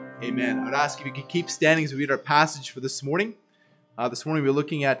Amen. I would ask if you could keep standing as we read our passage for this morning. This morning we're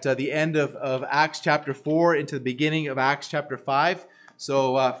looking at the end of Acts chapter 4 into the beginning of Acts chapter 5.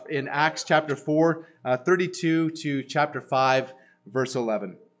 So in Acts chapter 4, 32 to chapter 5, verse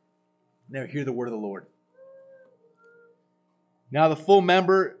 11. Now hear the word of the Lord. Now the full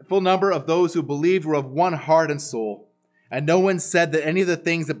number of those who believed were of one heart and soul. And no one said that any of the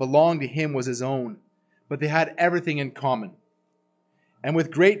things that belonged to him was his own, but they had everything in common. And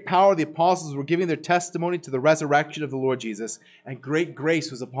with great power the apostles were giving their testimony to the resurrection of the Lord Jesus, and great grace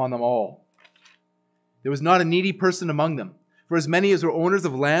was upon them all. There was not a needy person among them, for as many as were owners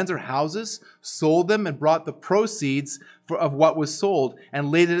of lands or houses sold them and brought the proceeds of what was sold and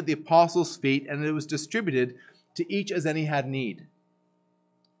laid it at the apostles' feet, and it was distributed to each as any had need.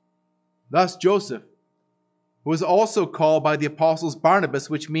 Thus Joseph, who was also called by the apostles Barnabas,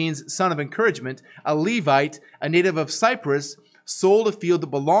 which means son of encouragement, a Levite, a native of Cyprus, sold a field that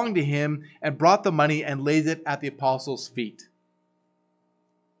belonged to him and brought the money and laid it at the apostles' feet.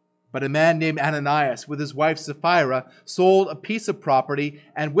 But a man named Ananias, with his wife Sapphira, sold a piece of property,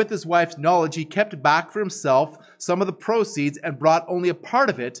 and with his wife's knowledge he kept back for himself some of the proceeds and brought only a part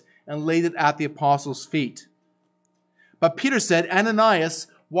of it and laid it at the apostles' feet. But Peter said, Ananias,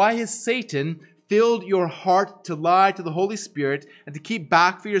 why has Satan filled your heart to lie to the Holy Spirit and to keep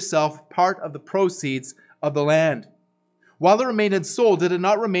back for yourself part of the proceeds of the land? While it remained unsold, did it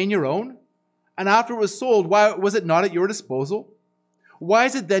not remain your own? And after it was sold, why was it not at your disposal? Why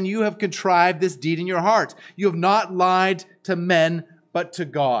is it then you have contrived this deed in your heart? You have not lied to men, but to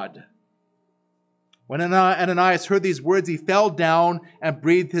God. When Ananias heard these words, he fell down and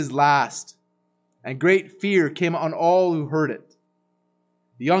breathed his last. And great fear came on all who heard it.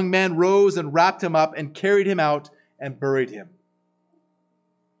 The young man rose and wrapped him up and carried him out and buried him.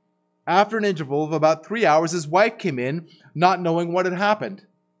 After an interval of about 3 hours, his wife came in, not knowing what had happened.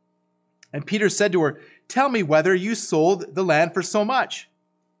 And Peter said to her, tell me whether you sold the land for so much.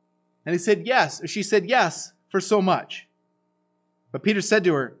 And she said, yes, for so much. But Peter said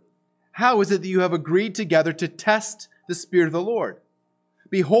to her, how is it that you have agreed together to test the Spirit of the Lord?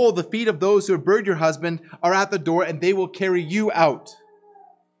 Behold, the feet of those who have buried your husband are at the door, and they will carry you out.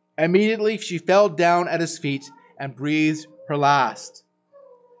 Immediately she fell down at his feet and breathed her last.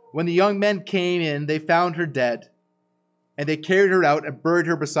 When the young men came in, they found her dead, and they carried her out and buried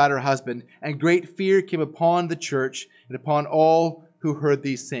her beside her husband. And great fear came upon the church and upon all who heard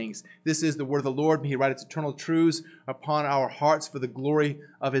these things. This is the word of the Lord. May he write its eternal truths upon our hearts for the glory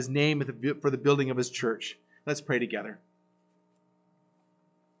of his name and for the building of his church. Let's pray together.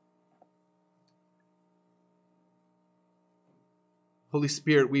 Holy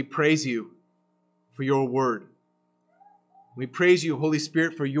Spirit, we praise you for your word. We praise you, Holy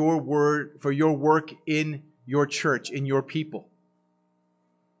Spirit, for your word, for your work in your church, in your people.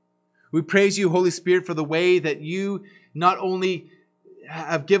 We praise you, Holy Spirit, for the way that you not only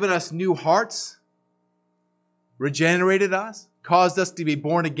have given us new hearts, regenerated us, caused us to be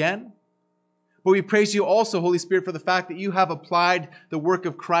born again, but we praise you also, Holy Spirit, for the fact that you have applied the work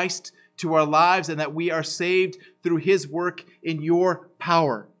of Christ to our lives and that we are saved through his work in your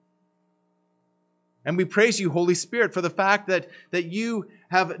power. And we praise you, Holy Spirit, for the fact that you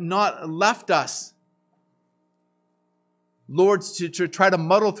have not left us, Lord, to try to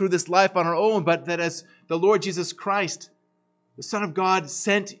muddle through this life on our own, but that as the Lord Jesus Christ, the Son of God,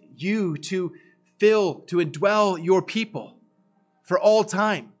 sent you to indwell your people for all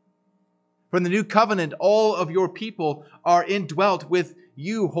time. From the new covenant, all of your people are indwelt with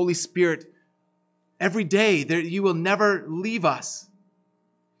you, Holy Spirit. Every day, you will never leave us.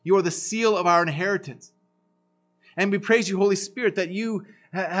 You are the seal of our inheritance. And we praise you, Holy Spirit, that you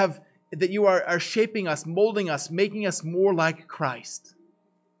are shaping us, molding us, making us more like Christ.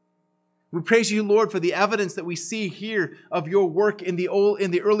 We praise you, Lord, for the evidence that we see here of your work in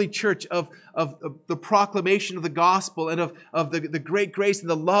the early church, of the proclamation of the gospel and of the great grace and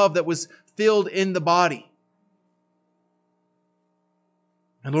the love that was filled in the body.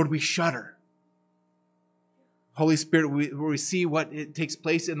 And Lord, we shudder. Holy Spirit, we see what it takes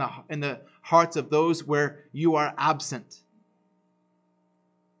place in the hearts of those where you are absent.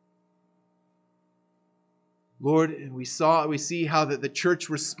 Lord, we see how the church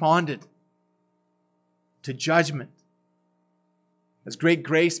responded to judgment as great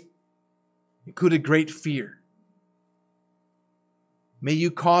grace included great fear. May you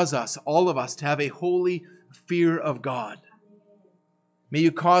cause us, all of us, to have a holy fear of God. May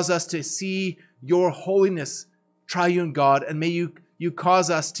you cause us to see your holiness, triune God, and may you cause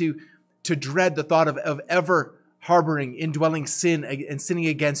us to dread the thought of ever harboring, indwelling sin and sinning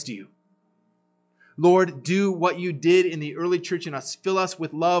against you. Lord, do what you did in the early church in us. Fill us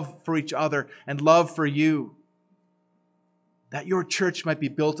with love for each other and love for you, that your church might be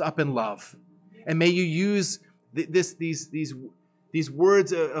built up in love. And may you use these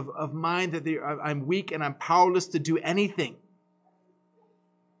words of mine that I'm weak and I'm powerless to do anything.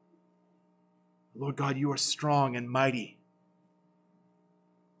 Lord God, you are strong and mighty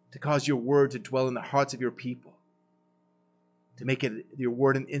to cause your word to dwell in the hearts of your people, to make it your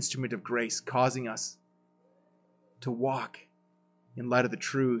word an instrument of grace, causing us to walk in light of the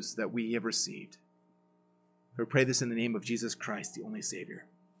truths that we have received. We pray this in the name of Jesus Christ, the only Savior.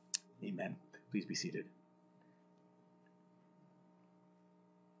 Amen. Please be seated.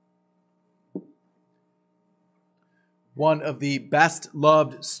 One of the best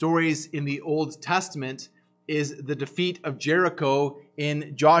loved stories in the Old Testament is the defeat of Jericho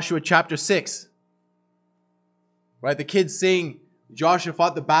in Joshua chapter 6. Right? The kids sing, Joshua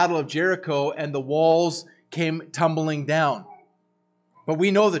fought the battle of Jericho and the walls came tumbling down. But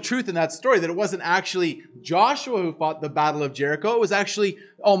we know the truth in that story, that it wasn't actually Joshua who fought the battle of Jericho. It was actually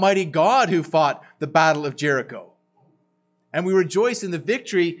Almighty God who fought the battle of Jericho. And we rejoice in the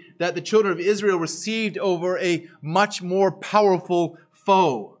victory that the children of Israel received over a much more powerful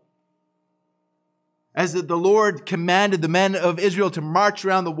foe. As the Lord commanded the men of Israel to march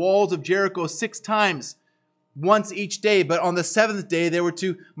around the walls of Jericho 6 times, once each day. But on the 7th day, they were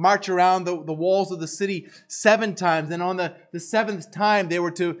to march around the walls of the city 7 times. And on the 7th time, they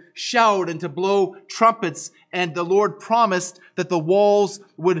were to shout and to blow trumpets. And the Lord promised that the walls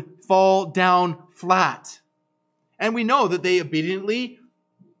would fall down flat. And we know that they obediently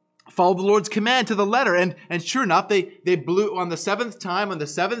followed the Lord's command to the letter. And sure enough, they blew on the 7th time, on the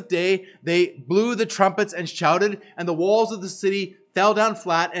 7th day, they blew the trumpets and shouted, and the walls of the city fell down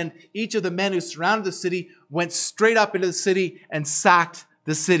flat, and each of the men who surrounded the city went straight up into the city and sacked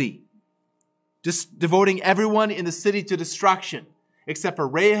the city, just devoting everyone in the city to destruction, except for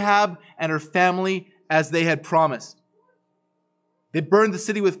Rahab and her family, as they had promised. They burned the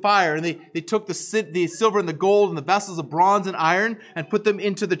city with fire, and they took the silver and the gold and the vessels of bronze and iron and put them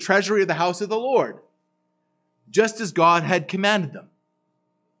into the treasury of the house of the Lord, just as God had commanded them.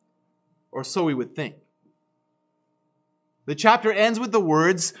 Or so we would think. The chapter ends with the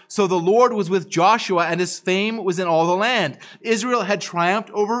words, "So the Lord was with Joshua, and his fame was in all the land." Israel had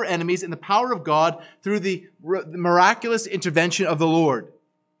triumphed over her enemies in the power of God through the miraculous intervention of the Lord.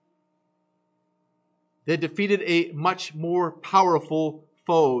 They had defeated a much more powerful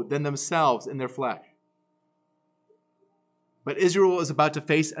foe than themselves in their flesh. But Israel was about to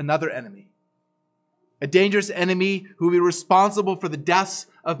face another enemy, a dangerous enemy who would be responsible for the deaths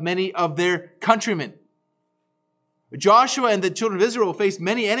of many of their countrymen. Joshua and the children of Israel faced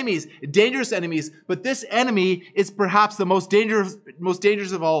many enemies, dangerous enemies, but this enemy is perhaps the most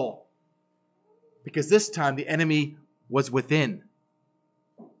dangerous of all, because this time the enemy was within.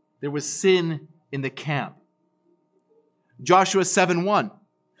 There was sin in the camp. Joshua 7:1.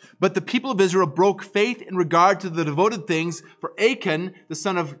 But the people of Israel broke faith in regard to the devoted things, for Achan, the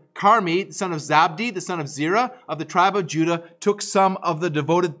son of Carmi, the son of Zabdi, the son of Zerah, of the tribe of Judah, took some of the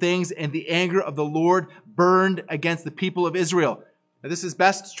devoted things, and the anger of the Lord burned against the people of Israel. Now, this is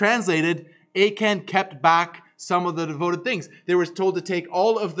best translated, Achan kept back some of the devoted things. They were told to take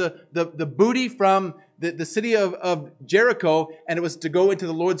all of the booty from the city of Jericho, and it was to go into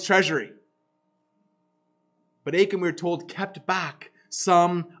the Lord's treasury. But Achan, we are told, kept back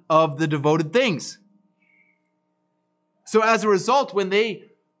some of the devoted things. So as a result, when they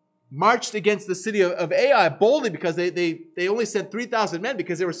marched against the city of Ai boldly, because they only sent 3,000 men,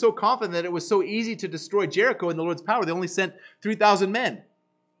 because they were so confident that it was so easy to destroy Jericho in the Lord's power, they only sent 3,000 men.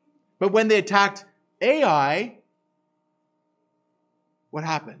 But when they attacked Ai, what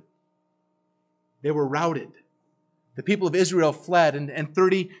happened? They were routed. The people of Israel fled, and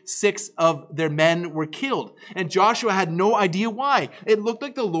 36 of their men were killed. And Joshua had no idea why. It looked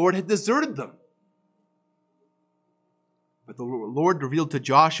like the Lord had deserted them. But the Lord revealed to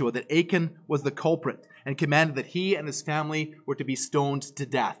Joshua that Achan was the culprit and commanded that he and his family were to be stoned to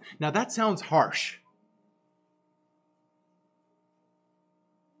death. Now that sounds harsh.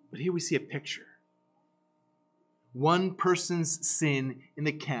 But here we see a picture. One person's sin in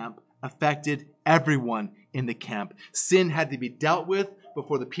the camp affected everyone in the camp. Sin had to be dealt with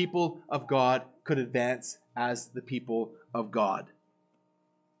before the people of God could advance as the people of God.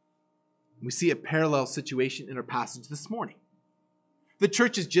 We see a parallel situation in our passage this morning. The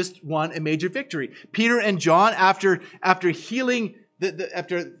church has just won a major victory. Peter and John, after healing,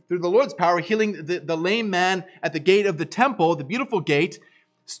 through the Lord's power, healing the lame man at the gate of the temple, the beautiful gate,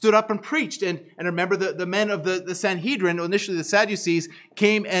 stood up and preached. And remember, the men of the Sanhedrin, initially the Sadducees,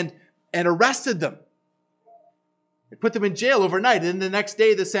 came and and arrested them. They put them in jail overnight. And then the next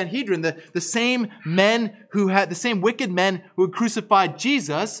day, the Sanhedrin, the same wicked men who had crucified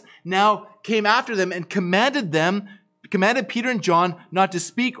Jesus, now came after them and commanded Peter and John not to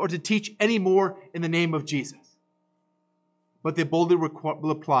speak or to teach anymore in the name of Jesus. But they boldly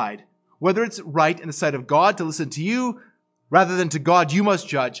replied, whether it's right in the sight of God to listen to you, rather than to God you must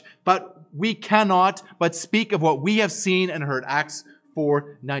judge. But we cannot but speak of what we have seen and heard. Acts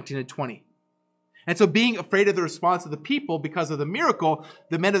 4:19 and 20. And so being afraid of the response of the people because of the miracle,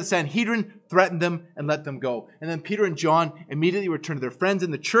 the men of the Sanhedrin threatened them and let them go. And then Peter and John immediately returned to their friends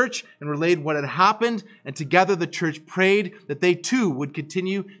in the church and relayed what had happened. And together the church prayed that they too would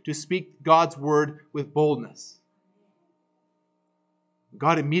continue to speak God's word with boldness.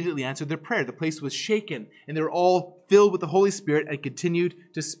 God immediately answered their prayer. The place was shaken, and they were all filled with the Holy Spirit and continued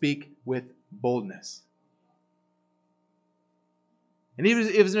to speak with boldness. And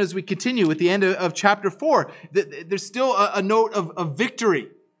even as we continue at the end of chapter 4, there's still a note of victory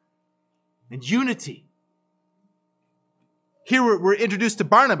and unity. Here we're introduced to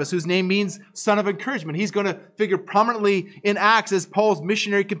Barnabas, whose name means son of encouragement. He's going to figure prominently in Acts as Paul's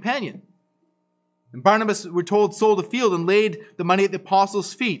missionary companion. And Barnabas, we're told, sold a field and laid the money at the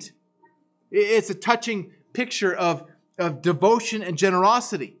apostles' feet. It's a touching picture of devotion and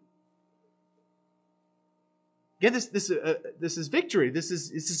generosity. Again, this is victory. This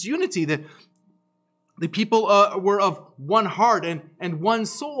is unity. The people were of one heart and one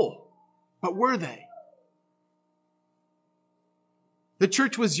soul. But were they? The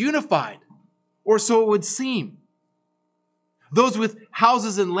church was unified, or so it would seem. Those with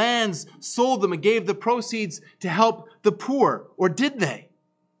houses and lands sold them and gave the proceeds to help the poor, or did they?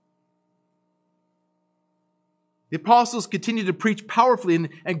 The apostles continued to preach powerfully,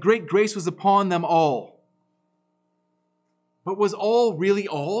 and great grace was upon them all. But was all really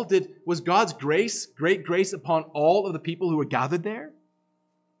all? Was God's grace, great grace upon all of the people who were gathered there?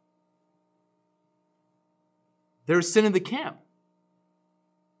 There was sin in the camp.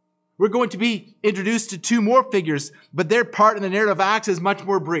 We're going to be introduced to two more figures, but their part in the narrative of Acts is much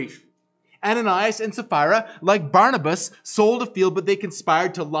more brief. Ananias and Sapphira, like Barnabas, sold a field, but they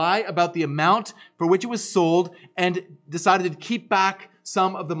conspired to lie about the amount for which it was sold and decided to keep back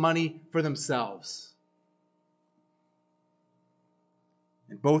some of the money for themselves.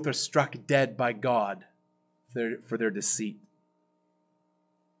 And both are struck dead by God for their deceit.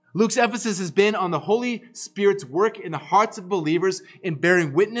 Luke's emphasis has been on the Holy Spirit's work in the hearts of believers in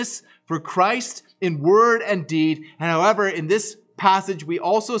bearing witness for Christ in word and deed. And however, in this passage, we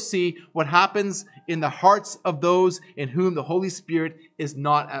also see what happens in the hearts of those in whom the Holy Spirit is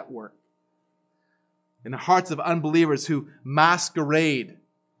not at work. In the hearts of unbelievers who masquerade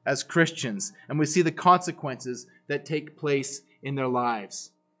as Christians. And we see the consequences that take place in their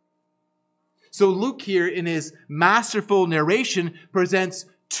lives. So Luke here, in his masterful narration, presents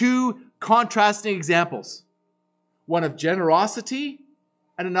two contrasting examples. One of generosity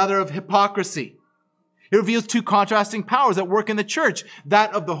and another of hypocrisy. It reveals two contrasting powers at work in the church,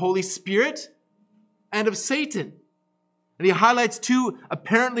 that of the Holy Spirit and of Satan. And he highlights two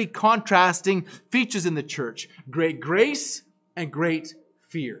apparently contrasting features in the church: great grace and great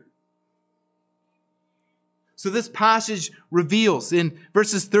fear. So this passage reveals in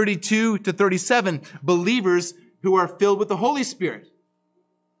verses 32 to 37 believers who are filled with the Holy Spirit.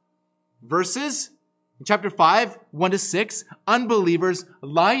 Verses in chapter 5, 1 to 6, unbelievers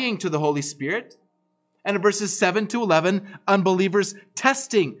lying to the Holy Spirit. And in verses 7 to 11, unbelievers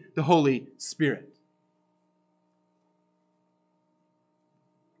testing the Holy Spirit.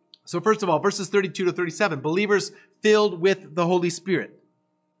 So first of all, verses 32 to 37, believers filled with the Holy Spirit.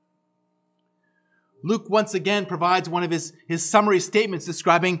 Luke once again provides one of his summary statements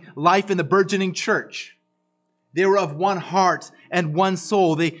describing life in the burgeoning church. They were of one heart and one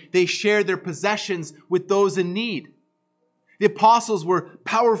soul. They shared their possessions with those in need. The apostles were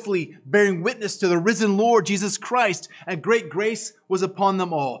powerfully bearing witness to the risen Lord Jesus Christ, and great grace was upon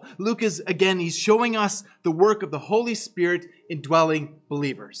them all. Luke he's showing us the work of the Holy Spirit indwelling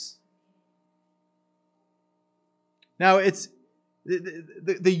believers. Now,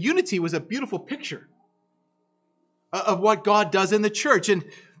 the unity was a beautiful picture of what God does in the church. And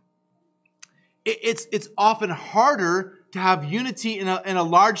it's often harder to have unity in a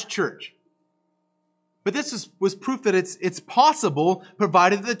large church. But this was proof that it's possible,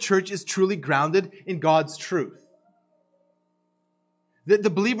 provided that the church is truly grounded in God's truth. That the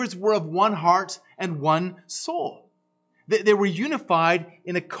believers were of one heart and one soul. They were unified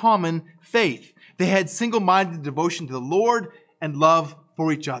in a common faith. They had single-minded devotion to the Lord and love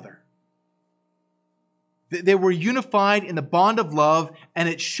for each other. They were unified in the bond of love, and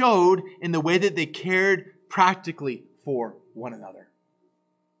it showed in the way that they cared practically for one another.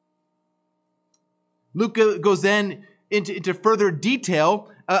 Luke goes then into further detail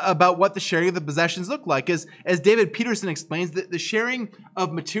about what the sharing of the possessions looked like. As David Peterson explains, the sharing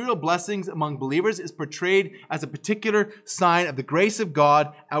of material blessings among believers is portrayed as a particular sign of the grace of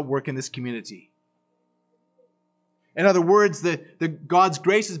God at work in this community. In other words, the God's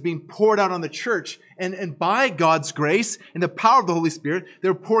grace is being poured out on the church, and by God's grace and the power of the Holy Spirit,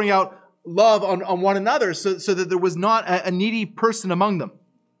 they're pouring out love on one another so that there was not a needy person among them.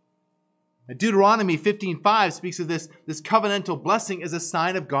 Deuteronomy 15:5 speaks of this covenantal blessing as a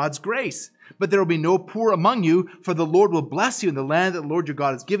sign of God's grace. But there will be no poor among you, for the Lord will bless you in the land that the Lord your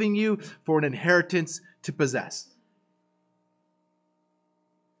God is giving you for an inheritance to possess.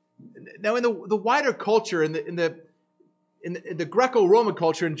 Now, in the wider culture, in the Greco-Roman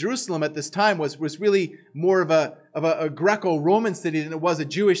culture in Jerusalem at this time was really more of a Greco-Roman city than it was a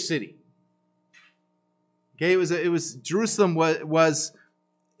Jewish city. Okay, it was Jerusalem was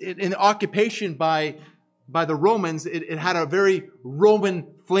in occupation by the Romans. It had a very Roman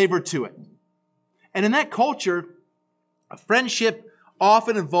flavor to it. And in that culture, a friendship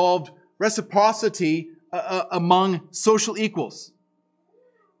often involved reciprocity among social equals.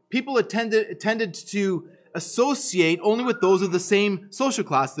 People tended to associate only with those of the same social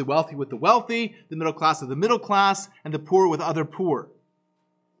class, the wealthy with the wealthy, the middle class with the middle class, and the poor with other poor.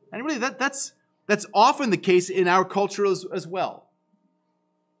 And really that's often the case in our culture as well.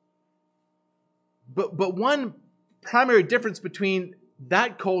 But one primary difference between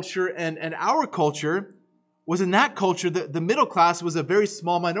that culture and our culture was in that culture, the middle class was a very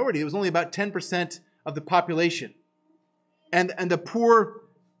small minority. It was only about 10% of the population. And the poor,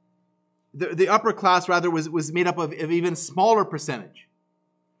 the upper class rather, was made up of even smaller percentage.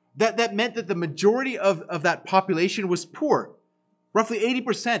 That meant that the majority of that population was poor. Roughly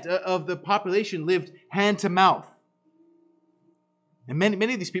 80% of the population lived hand to mouth. And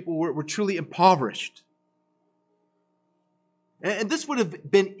many of these people were truly impoverished. And this would have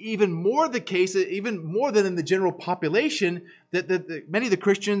been even more the case, even more than in the general population, that many of the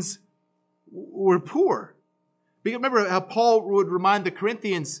Christians were poor. Because remember how Paul would remind the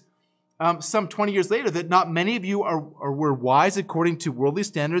Corinthians some 20 years later that not many of you were wise according to worldly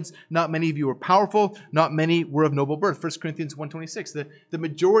standards, not many of you were powerful, not many were of noble birth. 1 Corinthians 1:26.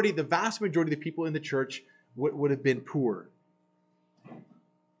 The vast majority of the people in the church would have been poor.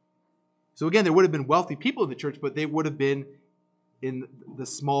 So again, there would have been wealthy people in the church, but they would have been in the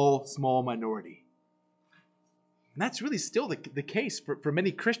small minority. And that's really still the case for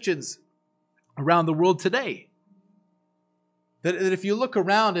many Christians around the world today. That if you look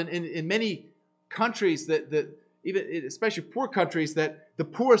around in many countries, that even especially poor countries, that the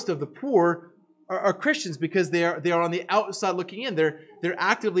poorest of the poor are Christians because they are on the outside looking in. They're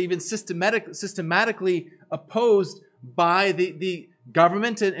actively, even systematically opposed by the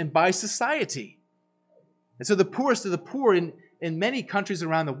government and by society. And so the poorest of the poor in many countries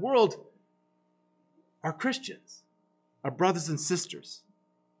around the world are Christians, are brothers and sisters.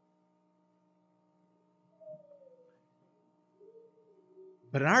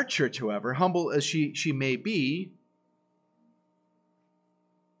 But in our church, however, humble as she may be,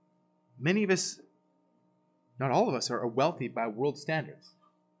 many of us, not all of us, are wealthy by world standards.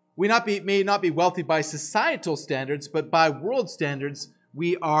 We may not be wealthy by societal standards, but by world standards,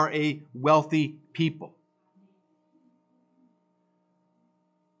 we are a wealthy people.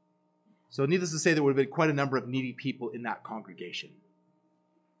 So needless to say, there would have been quite a number of needy people in that congregation.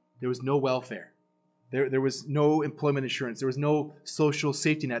 There was no welfare. There was no employment insurance. There was no social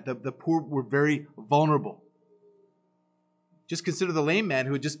safety net. The poor were very vulnerable. Just consider the lame man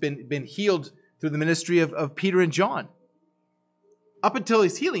who had just been healed through the ministry of Peter and John. Up until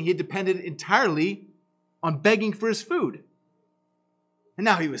his healing, he had depended entirely on begging for his food. And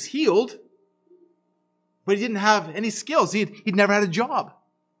now he was healed, but he didn't have any skills. He'd never had a job.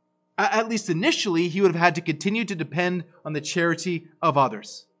 At least initially, he would have had to continue to depend on the charity of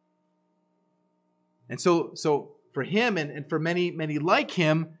others. And so for him and for many like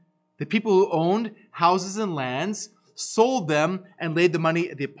him, the people who owned houses and lands sold them and laid the money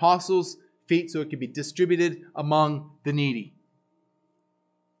at the apostles' feet so it could be distributed among the needy.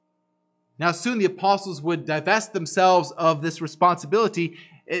 Now soon the apostles would divest themselves of this responsibility.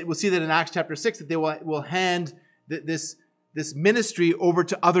 We'll see that in Acts chapter 6 that they will hand this ministry over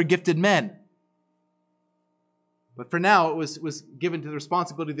to other gifted men. But for now, it was given to the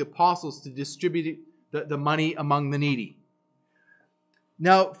responsibility of the apostles to distribute the money among the needy.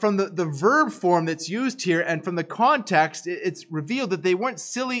 Now, from the verb form that's used here and from the context, it's revealed that they weren't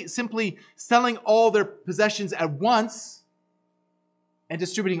simply selling all their possessions at once and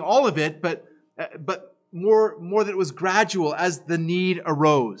distributing all of it, but more that it was gradual as the need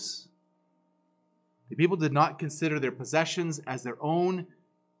arose. The people did not consider their possessions as their own,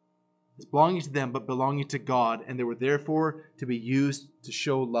 as belonging to them, but belonging to God, and they were therefore to be used to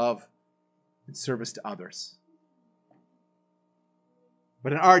show love and service to others.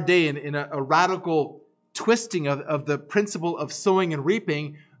 But in our day, in a radical twisting of the principle of sowing and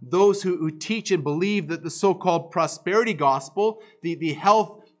reaping, those who teach and believe that the so-called prosperity gospel, the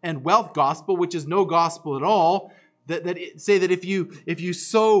health and wealth gospel, which is no gospel at all, that say that if you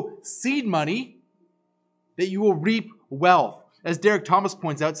sow seed money, that you will reap wealth. As Derek Thomas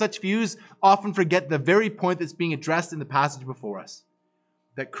points out, such views often forget the very point that's being addressed in the passage before us,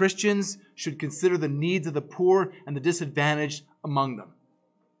 that Christians should consider the needs of the poor and the disadvantaged among them.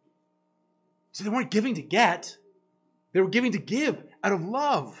 So they weren't giving to get. They were giving to give out of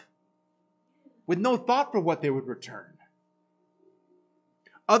love, with no thought for what they would return.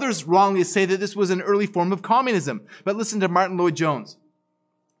 Others wrongly say that this was an early form of communism. But listen to Martin Lloyd-Jones.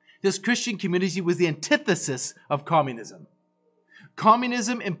 This Christian community was the antithesis of communism.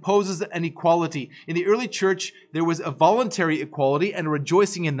 Communism imposes an equality. In the early church, there was a voluntary equality and a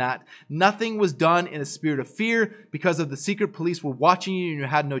rejoicing in that. Nothing was done in a spirit of fear because of the secret police were watching you and you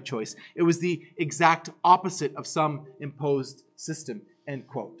had no choice. It was the exact opposite of some imposed system, end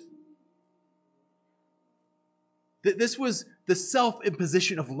quote. This was the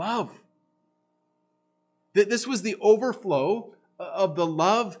self-imposition of love. This was the overflow of the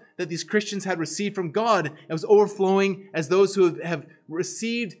love that these Christians had received from God. It was overflowing as those who have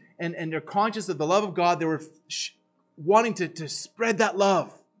received and are conscious of the love of God. They were wanting to spread that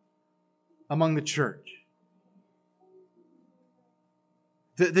love among the church.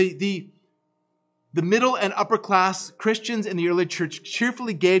 The middle and upper class Christians in the early church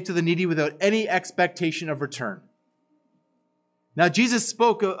cheerfully gave to the needy without any expectation of return. Now, Jesus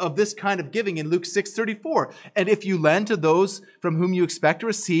spoke of this kind of giving in Luke 6:34. And if you lend to those from whom you expect to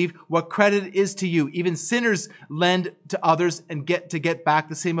receive, what credit is to you? Even sinners lend to others and get back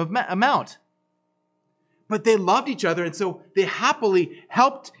the same amount. But they loved each other, and so they happily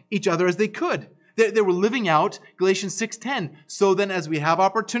helped each other as they could. They were living out Galatians 6:10. So then, as we have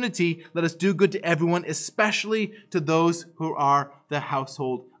opportunity, let us do good to everyone, especially to those who are the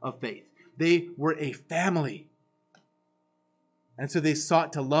household of faith. They were a family. And so they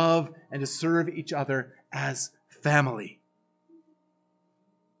sought to love and to serve each other as family.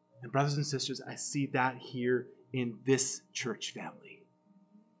 And brothers and sisters, I see that here in this church family.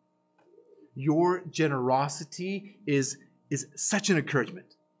 Your generosity is such an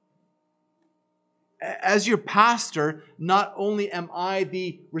encouragement. As your pastor, not only am I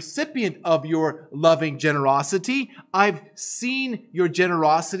the recipient of your loving generosity, I've seen your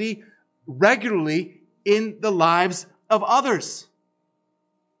generosity regularly in the lives of others.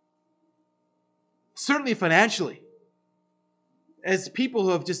 Certainly financially. As people who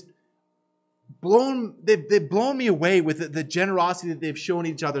have just they've blown me away with the generosity that they've shown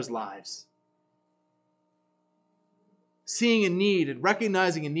each other's lives. Seeing a need and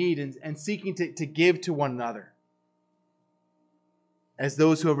recognizing a need and seeking to give to one another as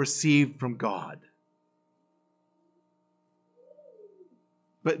those who have received from God.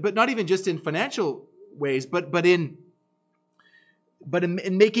 But not even just in financial ways, but in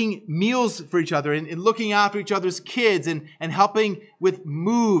making meals for each other, in looking after each other's kids, and helping with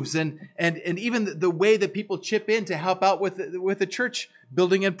moves, and even the way that people chip in to help out with the church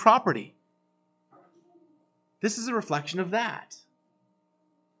building and property. This is a reflection of that.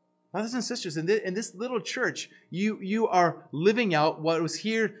 Brothers and sisters, in this little church, you are living out what was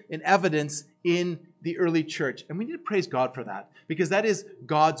here in evidence in the early church. And we need to praise God for that, because that is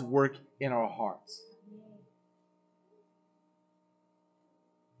God's work in our hearts.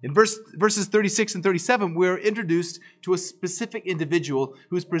 In verses 36 and 37, we're introduced to a specific individual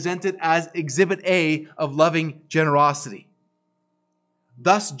who is presented as Exhibit A of loving generosity.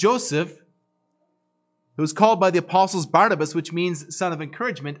 Thus Joseph, who was called by the apostles Barnabas, which means son of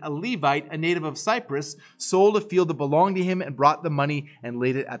encouragement, a Levite, a native of Cyprus, sold a field that belonged to him and brought the money and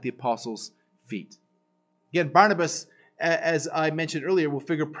laid it at the apostles' feet. Again, Barnabas, as I mentioned earlier, will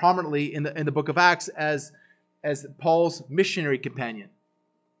figure prominently in the book of Acts as Paul's missionary companion.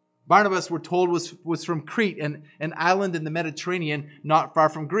 Barnabas, we're told, was from Crete, an island in the Mediterranean not far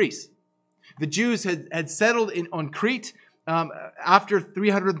from Greece. The Jews had settled on Crete after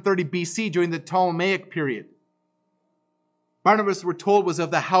 330 BC during the Ptolemaic period. Barnabas, we're told, was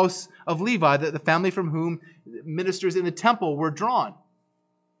of the house of Levi, the family from whom ministers in the temple were drawn.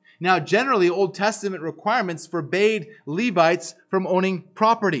 Now, generally, Old Testament requirements forbade Levites from owning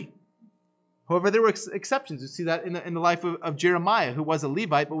property. However, there were exceptions. You see that in the life of Jeremiah, who was a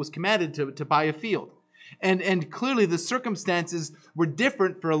Levite but was commanded to buy a field. And clearly the circumstances were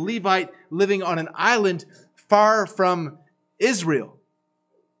different for a Levite living on an island far from Israel.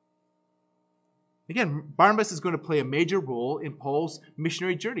 Again, Barnabas is going to play a major role in Paul's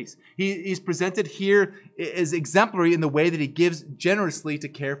missionary journeys. He's presented here as exemplary in the way that he gives generously to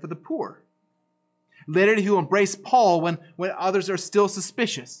care for the poor. Later, he will embrace Paul when others are still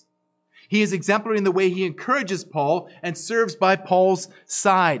suspicious. He is exemplary in the way he encourages Paul and serves by Paul's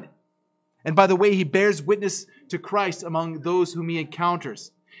side, and by the way he bears witness to Christ among those whom he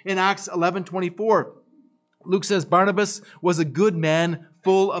encounters. In Acts 11:24, Luke says, Barnabas was a good man,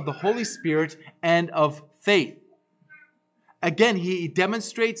 full of the Holy Spirit and of faith. Again, he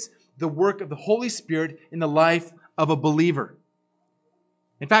demonstrates the work of the Holy Spirit in the life of a believer.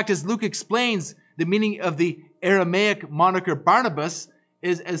 In fact, as Luke explains, the meaning of the Aramaic moniker Barnabas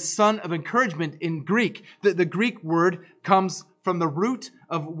is as son of encouragement in Greek. The Greek word comes from the root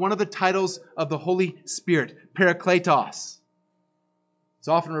of one of the titles of the Holy Spirit, Parakletos. It's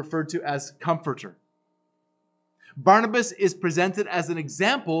often referred to as comforter. Barnabas is presented as an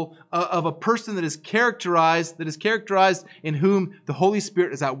example of a person that is characterized in whom the Holy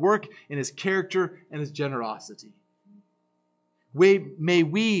Spirit is at work in his character and his generosity. May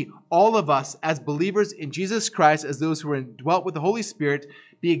we, all of us, as believers in Jesus Christ, as those who are indwelt with the Holy Spirit,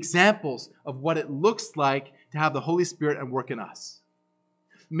 be examples of what it looks like to have the Holy Spirit at work in us.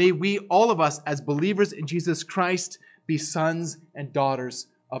 May we, all of us, as believers in Jesus Christ, be sons and daughters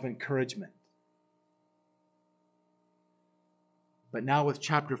of encouragement. But now with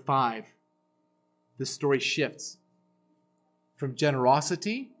chapter 5, the story shifts from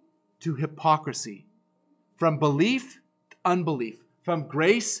generosity to hypocrisy, from belief to unbelief, from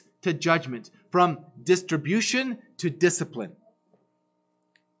grace to judgment, from distribution to discipline.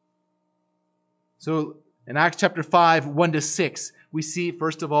 So in Acts chapter 5, 1-6, we see,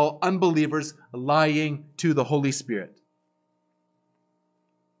 first of all, unbelievers lying to the Holy Spirit.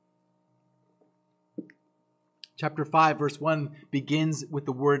 Chapter 5, verse 1 begins with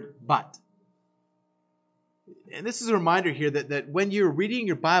the word but. And this is a reminder here that when you're reading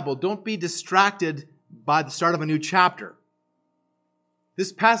your Bible, don't be distracted by the start of a new chapter.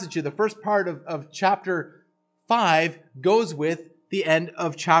 This passage here, the first part of chapter 5, goes with the end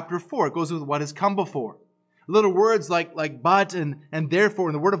of chapter 4. It goes with what has come before. Little words like but and therefore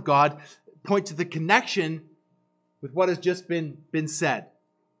in the Word of God point to the connection with what has just been said.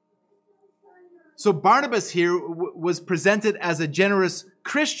 So Barnabas here was presented as a generous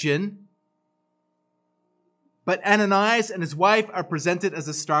Christian, but Ananias and his wife are presented as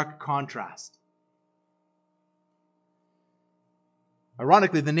a stark contrast.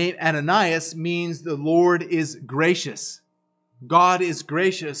 Ironically, the name Ananias means the Lord is gracious. God is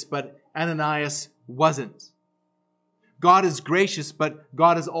gracious, but Ananias wasn't. God is gracious, but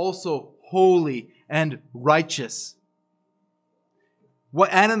God is also holy and righteous.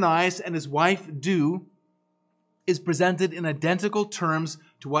 What Ananias and his wife do is presented in identical terms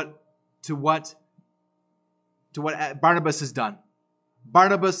to what Barnabas has done.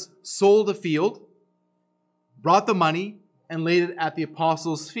 Barnabas sold a field, brought the money, and laid it at the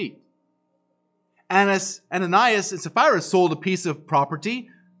apostles' feet. Ananias and Sapphira sold a piece of property,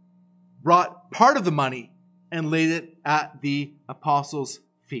 brought part of the money, and laid it at the apostles'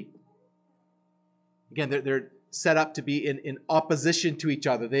 feet. Again, they're set up to be in opposition to each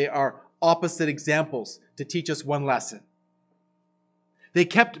other. They are opposite examples to teach us one lesson. They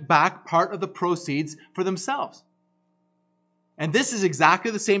kept back part of the proceeds for themselves. And this is exactly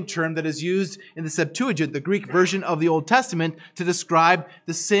the same term that is used in the Septuagint, the Greek version of the Old Testament, to describe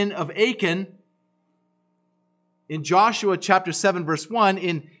the sin of Achan in Joshua chapter 7, verse 1,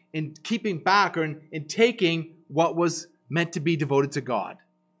 in keeping back or in taking what was meant to be devoted to God.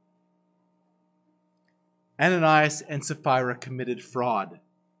 Ananias and Sapphira committed fraud.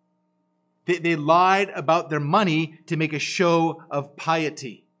 They lied about their money to make a show of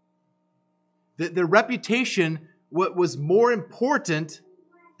piety. Their reputation was more important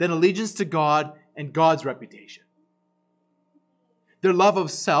than allegiance to God and God's reputation. Their love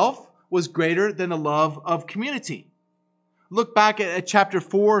of self was greater than the love of community. Look back at chapter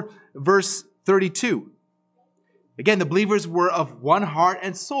 4, verse 32. Again, the believers were of one heart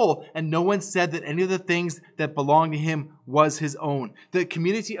and soul, and no one said that any of the things that belonged to him was his own. The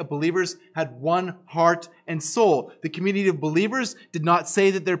community of believers had one heart and soul. The community of believers did not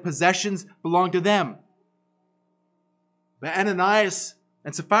say that their possessions belonged to them. But Ananias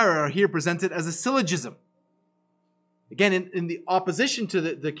and Sapphira are here presented as a syllogism. Again, in the opposition to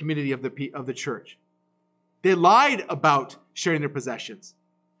the community of the church. They lied about sharing their possessions.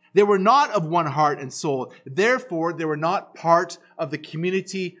 They were not of one heart and soul. Therefore, they were not part of the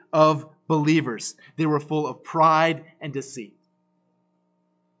community of believers. They were full of pride and deceit.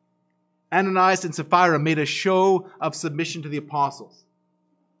 Ananias and Sapphira made a show of submission to the apostles.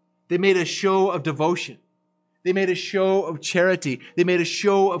 They made a show of devotion. They made a show of charity. They made a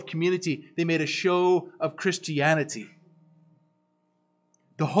show of community. They made a show of Christianity.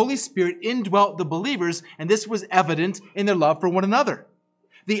 The Holy Spirit indwelt the believers, and this was evident in their love for one another.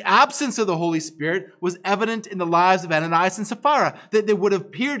 The absence of the Holy Spirit was evident in the lives of Ananias and Sapphira, that they would have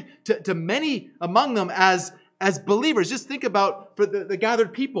appeared to many among them as believers. Just think about for the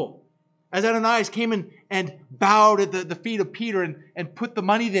gathered people. As Ananias came in and bowed at the feet of Peter and put the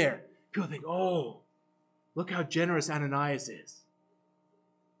money there, people think, oh, look how generous Ananias is.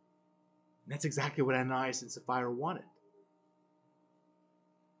 And that's exactly what Ananias and Sapphira wanted.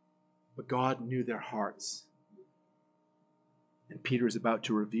 But God knew their hearts. And Peter is about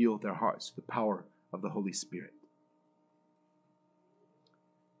to reveal their hearts to the power of the Holy Spirit.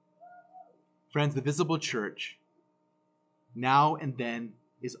 Friends, the visible church, now and then,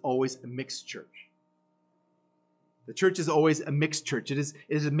 is always a mixed church. The church is always a mixed church. It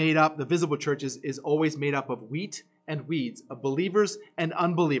is made up, the visible church is always made up of wheat and weeds, of believers and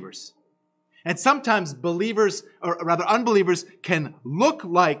unbelievers. And sometimes believers, or rather unbelievers, can look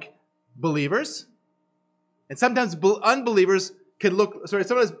like believers. And sometimes unbelievers can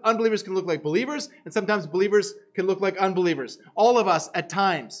look like believers, and sometimes believers can look like unbelievers. All of us at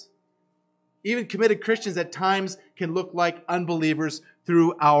times, even committed Christians at times, can look like unbelievers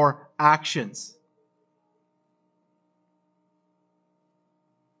through our actions.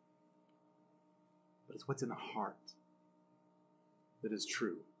 But it's what's in the heart that is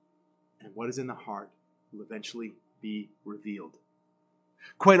true. And what is in the heart will eventually be revealed.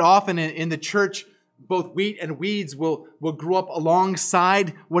 Quite often in the church, both wheat and weeds will grow up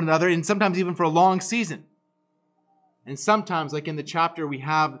alongside one another, and sometimes even for a long season. And sometimes, like in the chapter we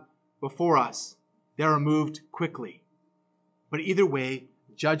have before us, they're removed quickly. But either way,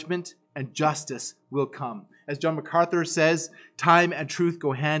 judgment and justice will come. As John MacArthur says, time and truth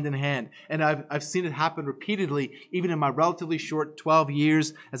go hand in hand. And I've seen it happen repeatedly, even in my relatively short 12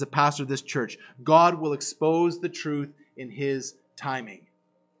 years as a pastor of this church. God will expose the truth in His timing.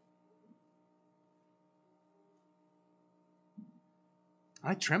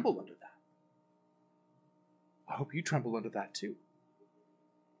 I tremble under that. I hope you tremble under that too.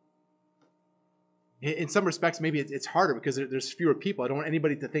 In some respects, maybe it's harder because there's fewer people. I don't want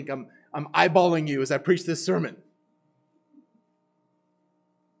anybody to think I'm eyeballing you as I preach this sermon.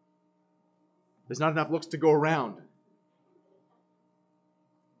 There's not enough looks to go around.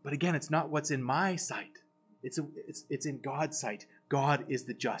 But again, it's not what's in my sight. It's in God's sight. God is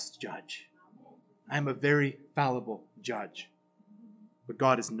the just judge. I am a very fallible judge. But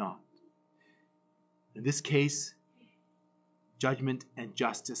God is not. In this case, judgment and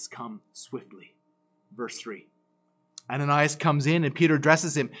justice come swiftly. Verse 3. Ananias comes in and Peter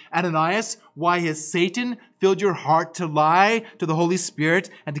addresses him. Ananias, why has Satan filled your heart to lie to the Holy Spirit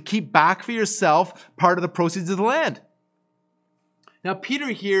and to keep back for yourself part of the proceeds of the land? Now, Peter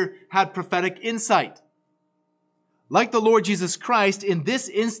here had prophetic insight. Like the Lord Jesus Christ, in this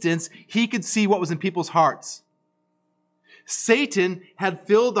instance, he could see what was in people's hearts. Satan had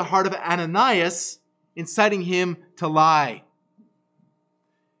filled the heart of Ananias, inciting him to lie.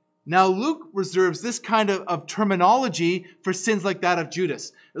 Now, Luke reserves this kind of terminology for sins like that of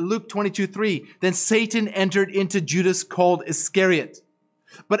Judas. Luke 22:3, then Satan entered into Judas called Iscariot.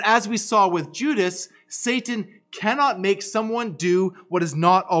 But as we saw with Judas, Satan cannot make someone do what is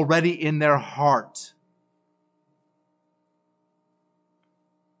not already in their heart.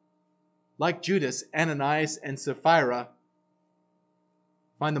 Like Judas, Ananias and Sapphira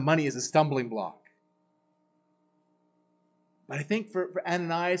find the money as a stumbling block. But I think for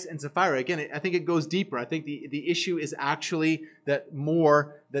Ananias and Sapphira, again, I think it goes deeper. I think the issue is actually that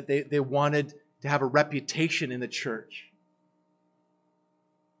they wanted to have a reputation in the church.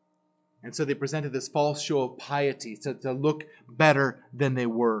 And so they presented this false show of piety to look better than they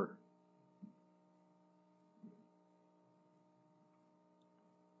were.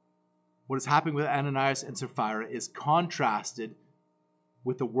 What is happening with Ananias and Sapphira is contrasted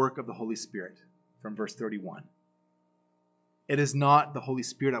with the work of the Holy Spirit from verse 31. It is not the Holy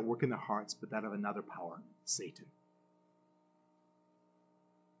Spirit at work in their hearts, but that of another power, Satan.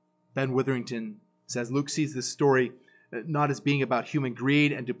 Ben Witherington says, Luke sees this story not as being about human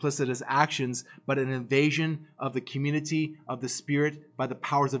greed and duplicitous actions, but an invasion of the community of the Spirit by the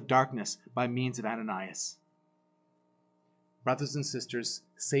powers of darkness by means of Ananias. Brothers and sisters,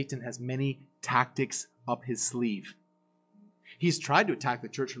 Satan has many tactics up his sleeve. He's tried to attack the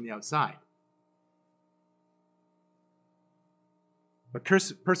church from the outside. But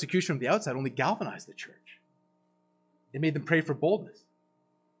persecution from the outside only galvanized the church. It made them pray for boldness.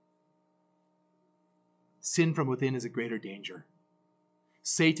 Sin from within is a greater danger.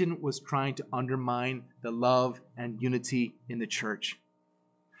 Satan was trying to undermine the love and unity in the church.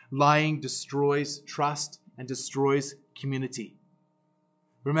 Lying destroys trust and destroys community.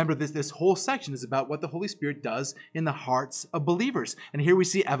 Remember, this whole section is about what the Holy Spirit does in the hearts of believers. And here we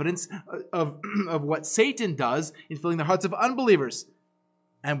see evidence of what Satan does in filling the hearts of unbelievers.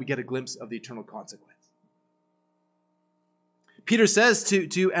 And we get a glimpse of the eternal consequence. Peter says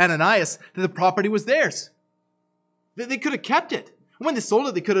to Ananias that the property was theirs. They could have kept it. When they sold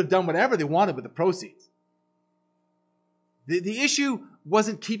it, they could have done whatever they wanted with the proceeds. The issue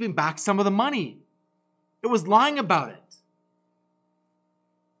wasn't keeping back some of the money. It was lying about it.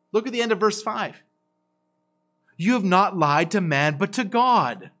 Look at the end of verse 5. You have not lied to man, but to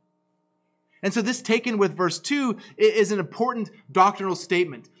God. And so this, taken with verse 2, is an important doctrinal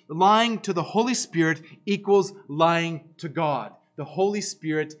statement. Lying to the Holy Spirit equals lying to God. The Holy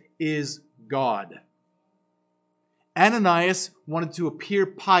Spirit is God. Ananias wanted to appear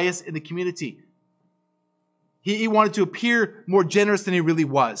pious in the community. He wanted to appear more generous than he really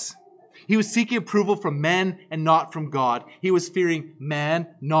was. He was seeking approval from men and not from God. He was fearing man,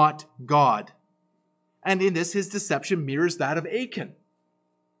 not God. And in this, his deception mirrors that of Achan.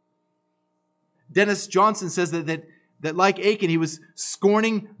 Dennis Johnson says that like Achan, he was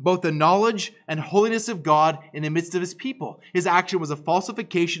scorning both the knowledge and holiness of God in the midst of his people. His action was a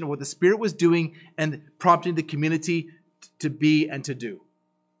falsification of what the Spirit was doing and prompting the community to be and to do.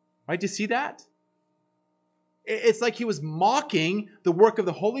 Right? Do you see that? It's like he was mocking the work of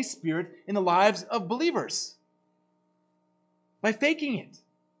the Holy Spirit in the lives of believers by faking it.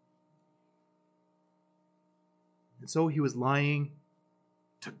 And so he was lying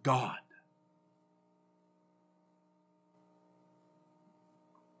to God.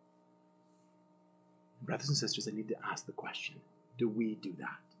 Brothers and sisters, I need to ask the question, do we do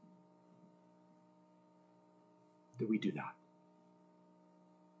that? Do we do that?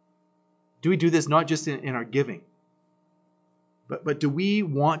 Do we do this not just in our giving, but do we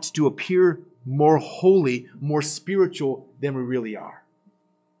want to appear more holy, more spiritual than we really are?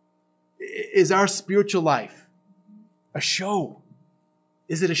 Is our spiritual life a show?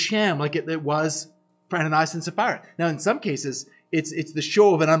 Is it a sham like it was for Ananias and Sapphira? Now, in some cases, it's the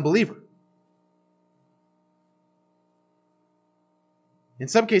show of an unbeliever. In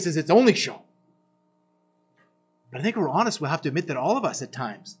some cases, it's only show. But I think we're honest, we'll have to admit that all of us at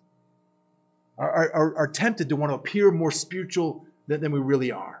times are tempted to want to appear more spiritual than we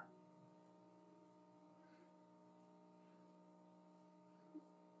really are.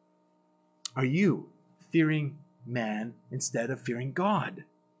 Are you fearing man instead of fearing God?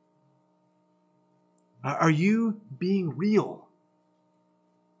 Are you being real?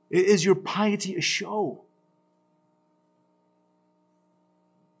 Is your piety a show?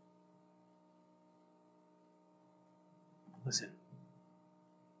 Listen,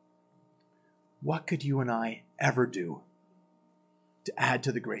 what could you and I ever do to add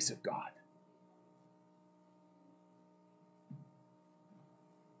to the grace of God?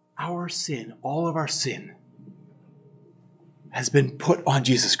 Our sin, all of our sin, has been put on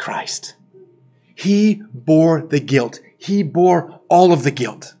Jesus Christ. He bore the guilt. He bore all of the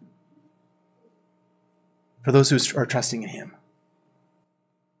guilt for those who are trusting in Him.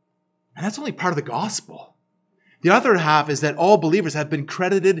 And that's only part of the gospel. The other half is that all believers have been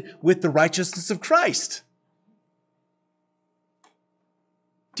credited with the righteousness of Christ.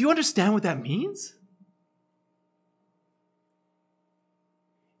 Do you understand what that means?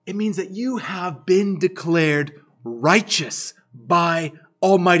 It means that you have been declared righteous by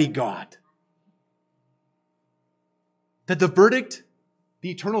Almighty God. That the verdict, the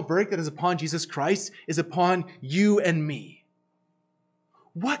eternal verdict that is upon Jesus Christ, is upon you and me.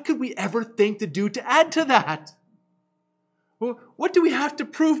 What could we ever think to do to add to that? Well, what do we have to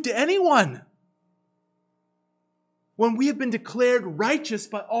prove to anyone when we have been declared righteous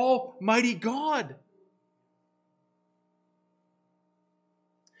by Almighty God?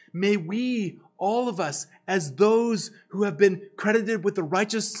 May we, all of us, as those who have been credited with the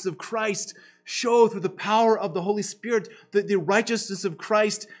righteousness of Christ, show through the power of the Holy Spirit the righteousness of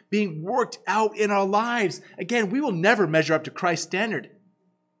Christ being worked out in our lives. Again, we will never measure up to Christ's standard.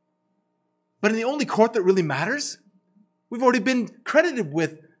 But in the only court that really matters, we've already been credited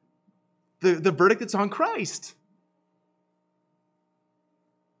with the verdict that's on Christ.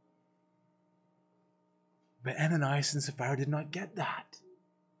 But Ananias and Sapphira did not get that.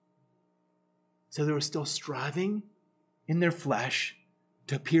 So they were still striving in their flesh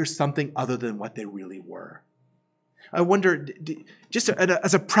to appear something other than what they really were. I wonder, just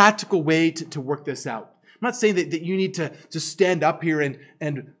as a practical way to work this out, I'm not saying that you need to stand up here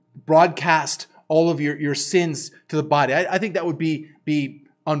and broadcast all of your sins to the body. I think that would be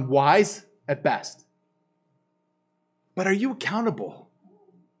unwise at best. But are you accountable?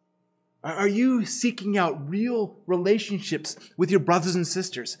 Are you seeking out real relationships with your brothers and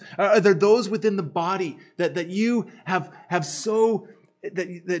sisters? Are there those within the body that you have so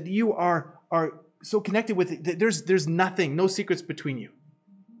that you are so connected with? That there's nothing, no secrets between you.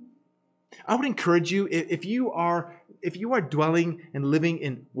 I would encourage you, if you are dwelling and living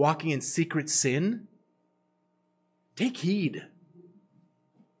in walking in secret sin, take heed.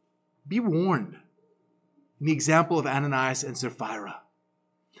 Be warned. In the example of Ananias and Sapphira.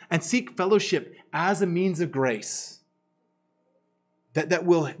 And seek fellowship as a means of grace that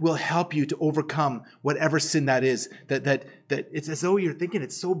will help you to overcome whatever sin that is. That it's as though you're thinking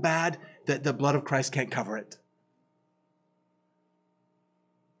it's so bad that the blood of Christ can't cover it.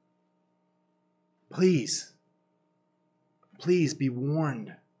 Please be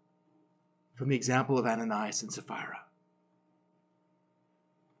warned from the example of Ananias and Sapphira.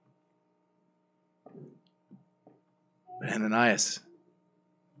 But Ananias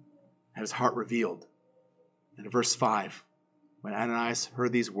had his heart revealed. And in verse 5, when Ananias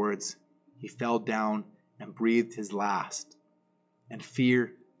heard these words, he fell down and breathed his last. And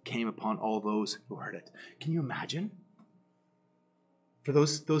fear came upon all those who heard it. Can you imagine? For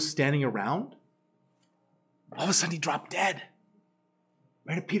those standing around, all of a sudden he dropped dead.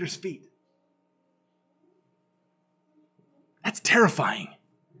 Right at Peter's feet. That's terrifying.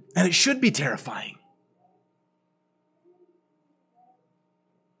 And it should be terrifying.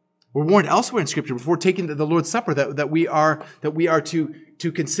 We're warned elsewhere in Scripture before taking the Lord's Supper that we are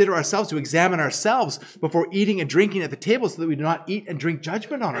to consider ourselves, to examine ourselves before eating and drinking at the table so that we do not eat and drink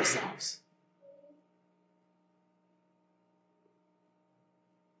judgment on ourselves.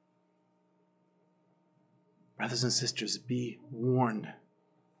 Brothers and sisters, be warned.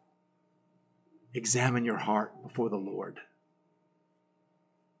 Examine your heart before the Lord.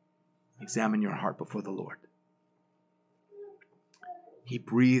 Examine your heart before the Lord. He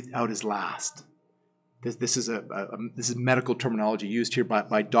breathed out his last. This is medical terminology used here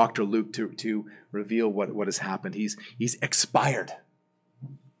by Dr. Luke to reveal what has happened. He's expired.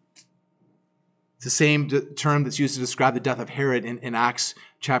 It's the same term that's used to describe the death of Herod in Acts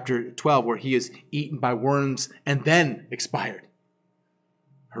chapter 12, where he is eaten by worms and then expired.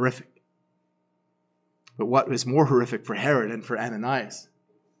 Horrific. But what is more horrific for Herod and for Ananias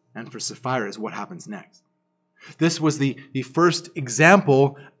and for Sapphira is what happens next. This was the first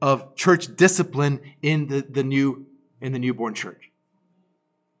example of church discipline in the newborn church.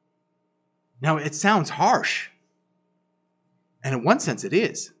 Now, it sounds harsh. And in one sense, it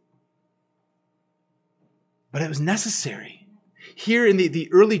is. But it was necessary. Here in the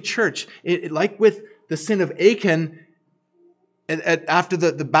early church, like with the sin of Achan after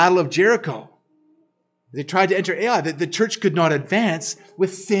the Battle of Jericho, they tried to enter Ai. The church could not advance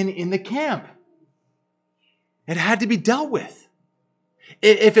with sin in the camp. It had to be dealt with.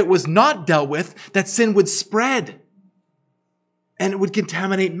 If it was not dealt with, that sin would spread and it would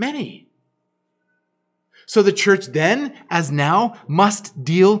contaminate many. So the church then, as now, must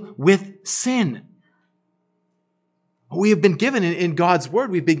deal with sin. We have been given in God's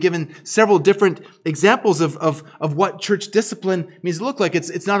word, we've been given several different examples of what church discipline means to look like.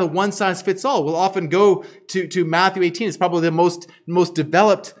 It's not a one-size-fits-all. We'll often go to Matthew 18. It's probably the most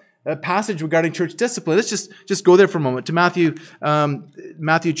developed passage regarding church discipline. Let's just go there for a moment to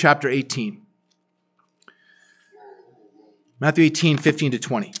Matthew chapter 18. Matthew 18, 15 to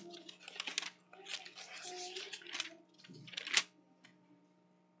 20.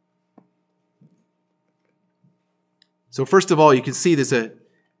 So first of all, you can see there's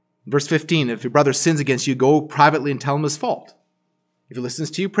verse 15, if your brother sins against you, go privately and tell him his fault. If he listens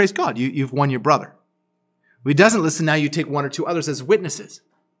to you, praise God, you've won your brother. If he doesn't listen, now you take one or two others as witnesses.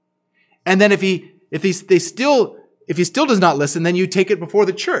 And then if he still does not listen, then you take it before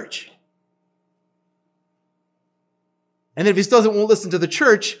the church. And then if he still won't listen to the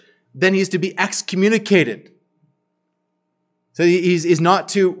church, then he's to be excommunicated. So he's not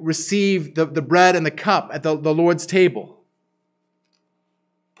to receive the bread and the cup at the Lord's table.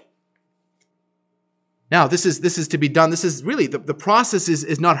 Now, this is to be done. This is really, the process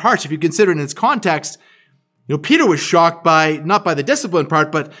is not harsh. If you consider it in its context, Peter was shocked not by the discipline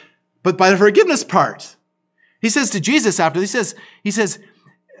part, but by the forgiveness part. He says to Jesus after, he says,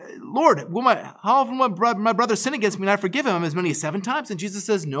 Lord, how often will my brother sin against me and I forgive him? As many as 7 times? And Jesus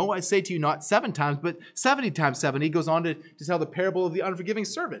says, no, I say to you, not 7 times, but 70 times 7. He goes on to tell the parable of the unforgiving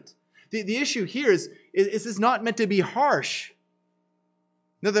servant. The issue here is it's not meant to be harsh.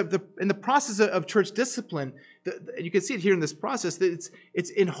 Now, in the process of church discipline, you can see it here in this process, that it's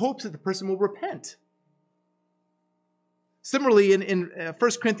in hopes that the person will repent. Similarly, in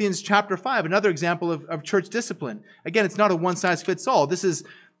 1 Corinthians chapter 5, another example of church discipline. Again, it's not a one-size-fits-all. This is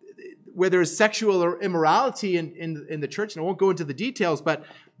where there is sexual immorality in the church, and I won't go into the details, but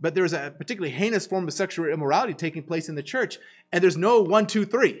there's a particularly heinous form of sexual immorality taking place in the church, and there's no 1, 2,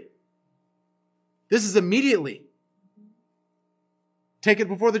 3. This is immediately. Take it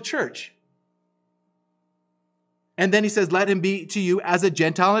before the church. And then he says, let him be to you as a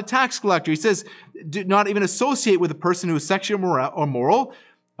Gentile and a tax collector. He says, do not even associate with a person who is sexually immoral,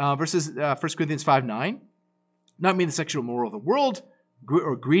 verses 1 Corinthians 5:9. Not mean the sexual immoral of the world,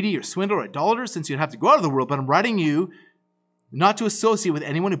 or greedy, or swindler, or idolater, since you'd have to go out of the world. But I'm writing you not to associate with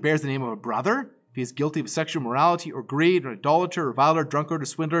anyone who bears the name of a brother, if he is guilty of sexual immorality, or greed, or idolater, or reviler, drunkard, or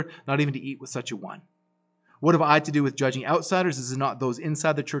swindler, not even to eat with such a one. What have I to do with judging outsiders? This is not those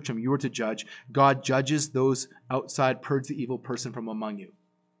inside the church whom you are to judge. God judges those outside. Purge the evil person from among you.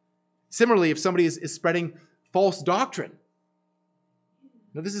 Similarly, if somebody is spreading false doctrine.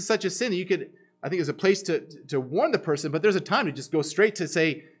 Now, this is such a sin that you could, I think there's a place to warn the person, but there's a time to just go straight to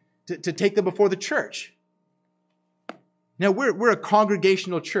say, to take them before the church. Now, we're a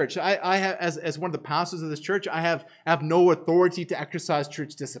congregational church. I have, as one of the pastors of this church, I have no authority to exercise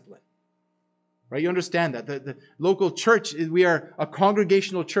church discipline. Right? You understand that. The local church, we are a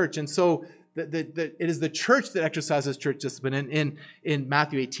congregational church, and so it is the church that exercises church discipline. In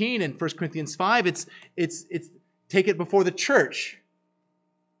Matthew 18 and 1 Corinthians 5, it's take it before the church.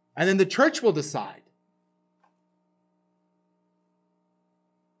 And then the church will decide.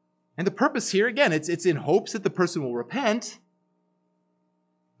 And the purpose here, again, it's in hopes that the person will repent.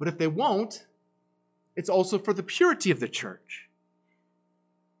 But if they won't, it's also for the purity of the church.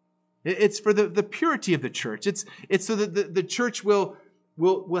 It's for the purity of the church. It's so that the church will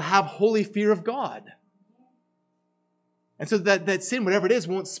have holy fear of God. And so that sin, whatever it is,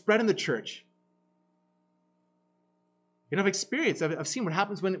 won't spread in the church. You know, I've experienced, I've seen what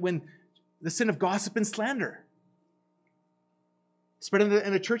happens when the sin of gossip and slander spread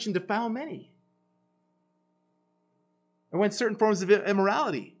in a church and defile many. And when certain forms of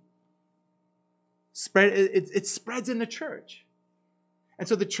immorality spread, it spreads in the church. And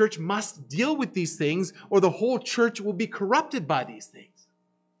so the church must deal with these things, or the whole church will be corrupted by these things.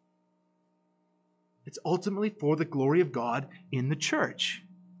 It's ultimately for the glory of God in the church.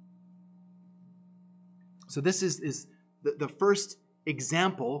 So this is the first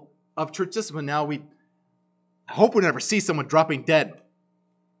example of church discipline. Now, I hope we never see someone dropping dead.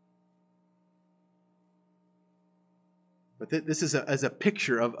 But this is as a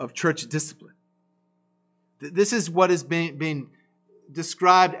picture of church discipline. This is what is being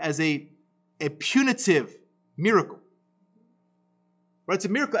described as a punitive miracle. Right? It's a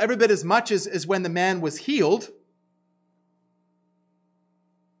miracle every bit as much as when the man was healed.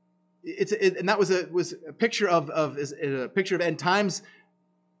 And that was a picture of end times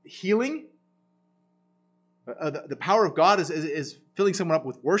healing. The power of God is filling someone up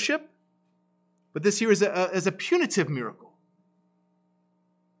with worship. But this here is a punitive miracle.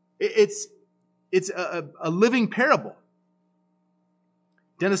 It's a living parable.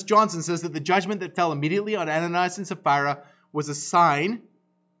 Dennis Johnson says that the judgment that fell immediately on Ananias and Sapphira was a sign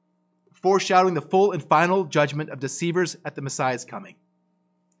foreshadowing the full and final judgment of deceivers at the Messiah's coming.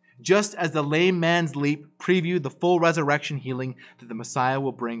 Just as the lame man's leap previewed the full resurrection healing that the Messiah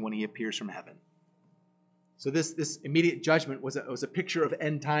will bring when he appears from heaven. So this immediate judgment was a picture of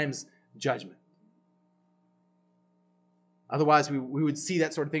end times judgment. Otherwise, we would see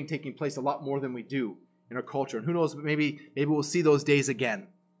that sort of thing taking place a lot more than we do in our culture. And who knows, maybe we'll see those days again,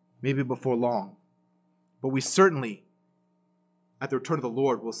 maybe before long. But we certainly, at the return of the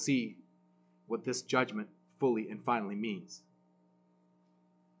Lord, will see what this judgment fully and finally means.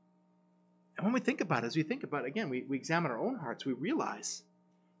 And when we think about it, as we think about it, again, we examine our own hearts, we realize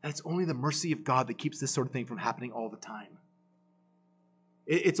that it's only the mercy of God that keeps this sort of thing from happening all the time.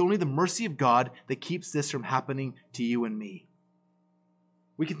 It's only the mercy of God that keeps this from happening to you and me.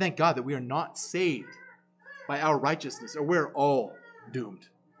 We can thank God that we are not saved by our righteousness, or we're all doomed.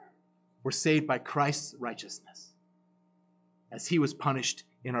 We're saved by Christ's righteousness, as he was punished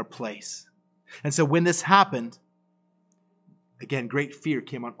in our place. And so when this happened, again, great fear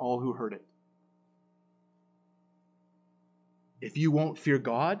came on all who heard it. If you won't fear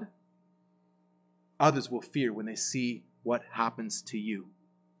God, others will fear when they see what happens to you.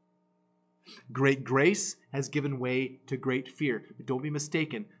 Great grace has given way to great fear. But don't be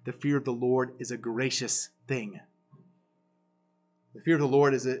mistaken. The fear of the Lord is a gracious thing. The fear of the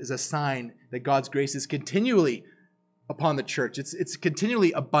Lord is a sign that God's grace is continually upon the church. It's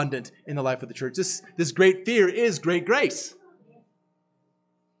continually abundant in the life of the church. This great fear is great grace.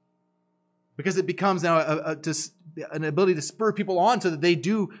 Because it becomes now an ability to spur people on so that they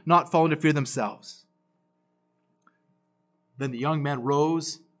do not fall into fear themselves. Then the young man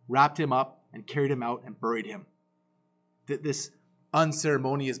rose, wrapped him up, and carried him out and buried him. This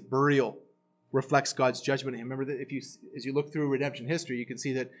unceremonious burial reflects God's judgment on him. Remember that as you look through redemption history, you can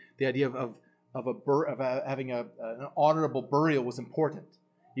see that the idea of having an honorable burial was important.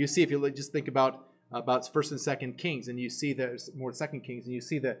 You see, if you just think about First and Second Kings, and you see there's more Second Kings, and you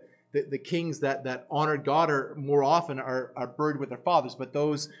see the kings that honored God are more often are buried with their fathers, but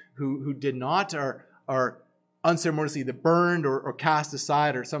those who did not are unceremoniously either burned or cast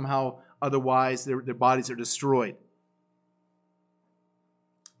aside, or somehow otherwise their bodies are destroyed.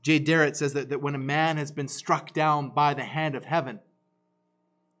 J. Derrett says that when a man has been struck down by the hand of heaven,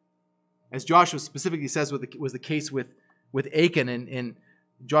 as Joshua specifically says was the case with Achan in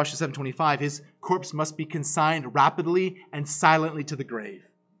Joshua 7:25, his corpse must be consigned rapidly and silently to the grave.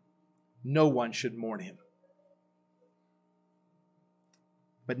 No one should mourn him.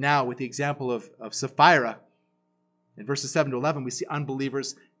 But now, with the example of Sapphira, in verses 7 to 11, we see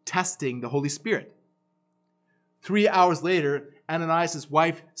unbelievers testing the Holy Spirit. 3 hours later, Ananias'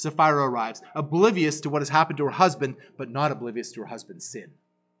 wife Sapphira arrives, oblivious to what has happened to her husband, but not oblivious to her husband's sin.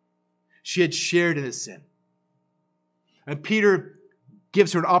 She had shared in his sin. And Peter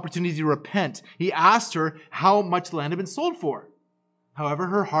gives her an opportunity to repent. He asked her how much the land had been sold for. However,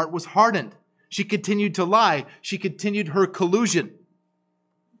 her heart was hardened. She continued to lie. She continued her collusion.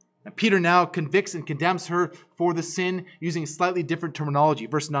 And Peter now convicts and condemns her for the sin using slightly different terminology.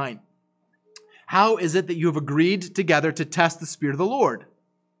 Verse 9. How is it that you have agreed together to test the Spirit of the Lord?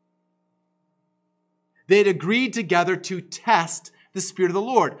 They had agreed together to test the Spirit of the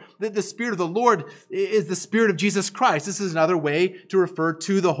Lord. The Spirit of the Lord is the Spirit of Jesus Christ. This is another way to refer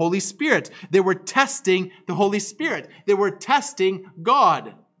to the Holy Spirit. They were testing the Holy Spirit. They were testing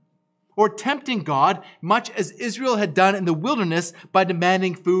God, or tempting God, much as Israel had done in the wilderness by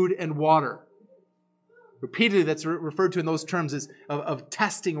demanding food and water. Repeatedly, that's referred to in those terms as of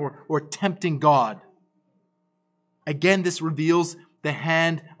testing or tempting God. Again, this reveals the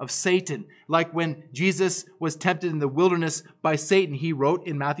hand of Satan. Like when Jesus was tempted in the wilderness by Satan, he wrote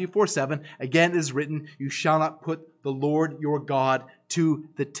in Matthew 4:7, again it is written, you shall not put the Lord your God to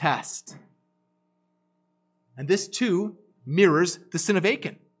the test. And this too mirrors the sin of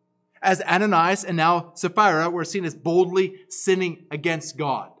Achan, as Ananias and now Sapphira were seen as boldly sinning against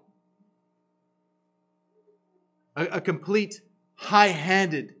God. A complete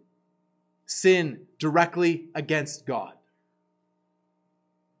high-handed sin directly against God.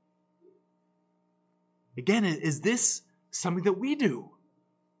 Again, is this something that we do?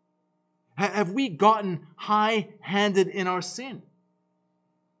 Have we gotten high-handed in our sin?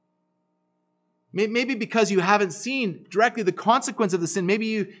 Maybe because you haven't seen directly the consequence of the sin. Maybe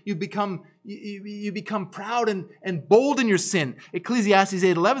you become proud and bold in your sin. Ecclesiastes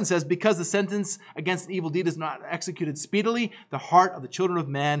 8:11 says, because the sentence against an evil deed is not executed speedily, the heart of the children of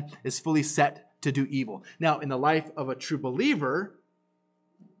man is fully set to do evil. Now, in the life of a true believer,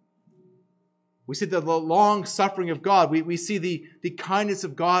 we see the long suffering of God. We see the kindness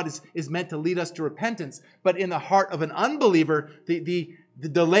of God is meant to lead us to repentance. But in the heart of an unbeliever, the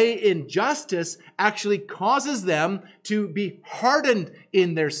delay in justice actually causes them to be hardened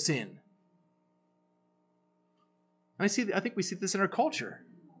in their sin. And I think we see this in our culture.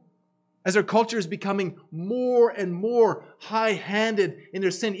 As our culture is becoming more and more high-handed in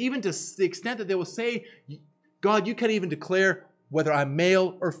their sin, even to the extent that they will say, God, you can't even declare whether I'm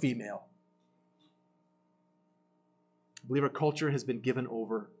male or female. I believe our culture has been given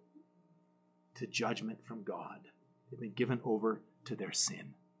over to judgment from God. They've been given over to their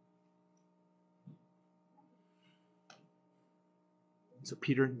sin. So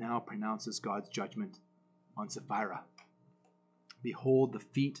Peter now pronounces God's judgment on Sapphira. Behold, the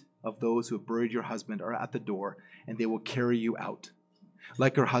feet of those who have buried your husband are at the door, and they will carry you out.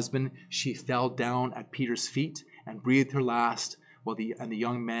 Like her husband, she fell down at Peter's feet and breathed her last, and the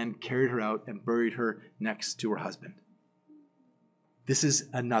young man carried her out and buried her next to her husband. This is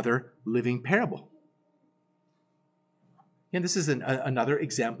another living parable. And this is another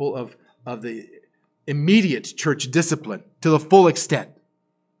example of the immediate church discipline to the full extent.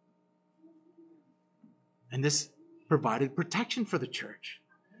 And this provided protection for the church.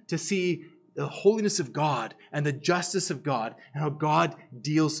 To see the holiness of God and the justice of God and how God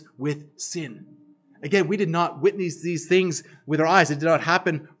deals with sin. Again, we did not witness these things with our eyes. It did not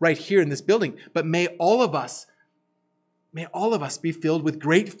happen right here in this building. But may all of us be filled with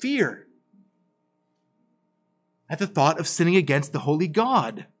great fear at the thought of sinning against the holy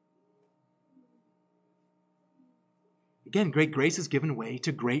God. Again, great grace is given way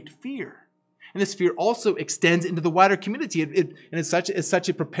to great fear. And this fear also extends into the wider community. And as such,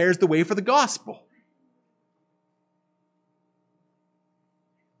 it prepares the way for the gospel.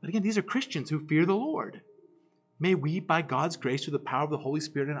 But again, these are Christians who fear the Lord. May we, by God's grace, through the power of the Holy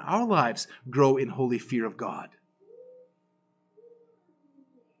Spirit in our lives, grow in holy fear of God.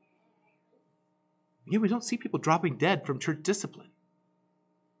 Again, we don't see people dropping dead from church discipline.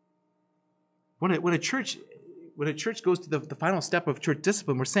 When a church goes to the final step of church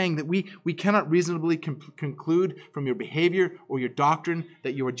discipline, we're saying that we cannot reasonably conclude from your behavior or your doctrine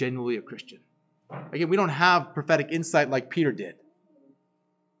that you are genuinely a Christian. Again, we don't have prophetic insight like Peter did.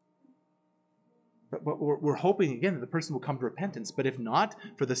 But we're hoping, again, that the person will come to repentance. But if not,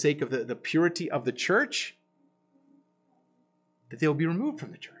 for the sake of the purity of the church, that they will be removed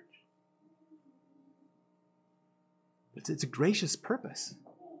from the church. It's a gracious purpose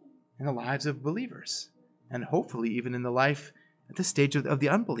in the lives of believers. And hopefully even in the life at this stage of the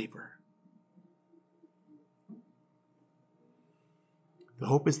unbeliever. The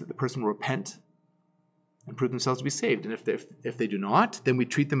hope is that the person will repent and prove themselves to be saved. And if they do not, then we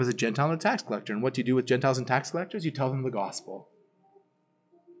treat them as a Gentile and a tax collector. And what do you do with Gentiles and tax collectors? You tell them the gospel.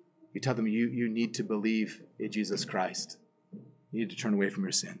 You tell them you need to believe in Jesus Christ. You need to turn away from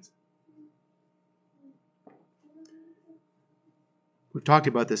your sins. We've talked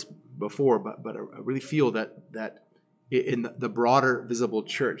about this before, but I really feel that in the broader visible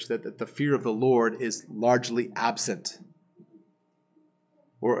church, that the fear of the Lord is largely absent,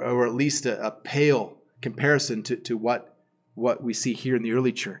 or at least a pale comparison to what we see here in the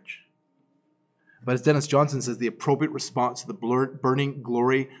early church. But as Dennis Johnson says, the appropriate response to the burning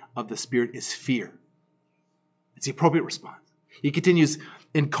glory of the Spirit is fear. It's the appropriate response. He continues,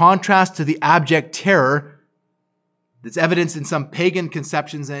 in contrast to the abject terror that's evidenced in some pagan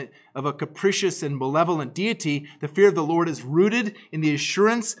conceptions of a capricious and malevolent deity, the fear of the Lord is rooted in the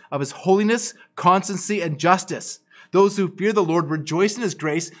assurance of His holiness, constancy, and justice. Those who fear the Lord rejoice in His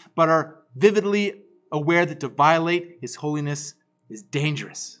grace, but are vividly aware that to violate His holiness is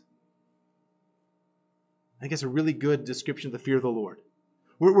dangerous. I think it's a really good description of the fear of the Lord.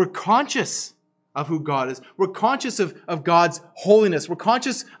 We're conscious of who God is. We're conscious of God's holiness. We're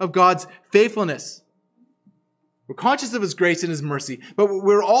conscious of God's faithfulness. We're conscious of His grace and His mercy, but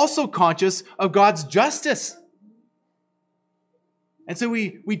we're also conscious of God's justice. And so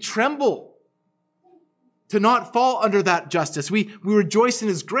we tremble to not fall under that justice. We rejoice in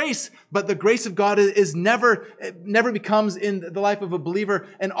His grace, but the grace of God is never becomes in the life of a believer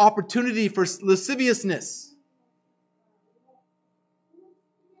an opportunity for lasciviousness,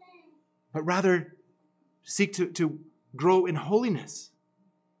 but rather seek to grow in holiness.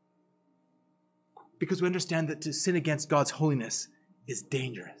 Because we understand that to sin against God's holiness is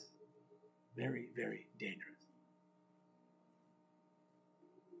dangerous. Very, very dangerous.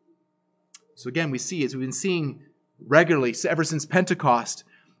 So again, we see, as we've been seeing regularly ever since Pentecost,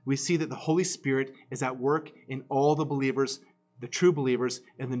 we see that the Holy Spirit is at work in all the believers, the true believers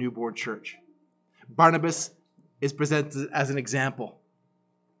in the newborn church. Barnabas is presented as an example.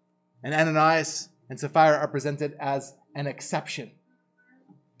 And Ananias and Sapphira are presented as an exception.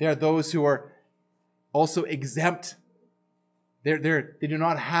 They are those who are also exempt. They do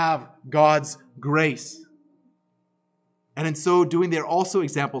not have God's grace. And in so doing, they're also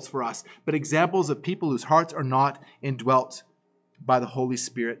examples for us, but examples of people whose hearts are not indwelt by the Holy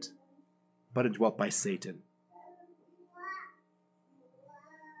Spirit, but indwelt by Satan.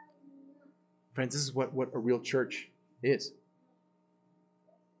 Friends, this is what a real church is.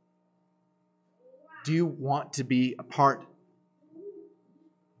 Do you want to be a part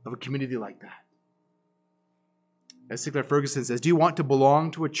of a community like that? As Sinclair Ferguson says, do you want to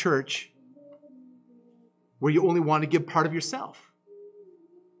belong to a church where you only want to give part of yourself?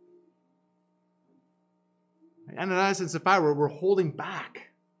 Ananias and Sapphira were holding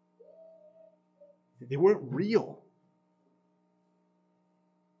back. They weren't real.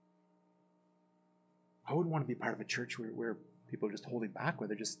 I wouldn't want to be part of a church where people are just holding back, where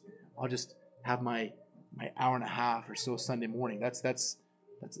I'll just have my hour and a half or so Sunday morning. That's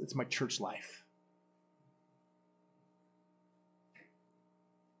my church life.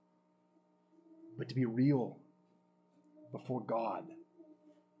 But to be real before God,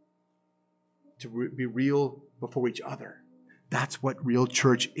 to be real before each other, that's what real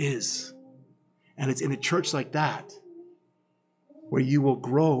church is. And it's in a church like that where you will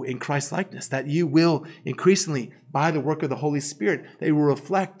grow in Christ-likeness, that you will increasingly, by the work of the Holy Spirit, they will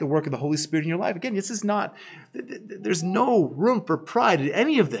reflect the work of the Holy Spirit in your life. Again, there's no room for pride in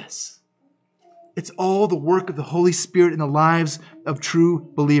any of this. It's all the work of the Holy Spirit in the lives of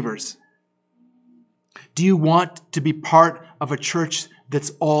true believers. Do you want to be part of a church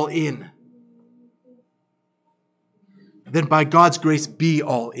that's all in? Then by God's grace, be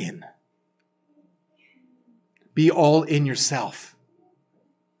all in. Be all in yourself.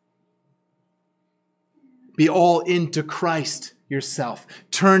 Be all into Christ yourself.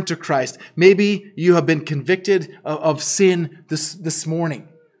 Turn to Christ. Maybe you have been convicted of sin this morning.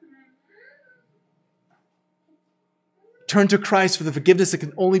 Turn to Christ for the forgiveness that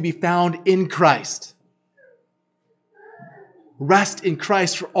can only be found in Christ. Rest in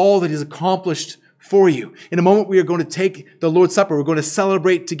Christ for all that He's accomplished for you. In a moment, we are going to take the Lord's Supper. We're going to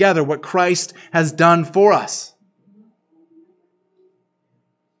celebrate together what Christ has done for us.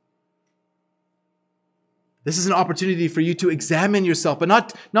 This is an opportunity for you to examine yourself, but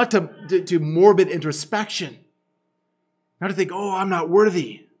not to morbid introspection. Not to think, oh, I'm not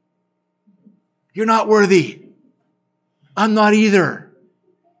worthy. You're not worthy. I'm not either.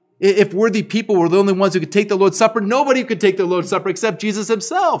 If worthy people were the only ones who could take the Lord's Supper, nobody could take the Lord's Supper except Jesus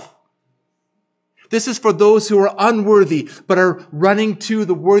Himself. This is for those who are unworthy, but are running to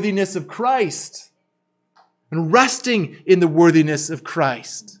the worthiness of Christ and resting in the worthiness of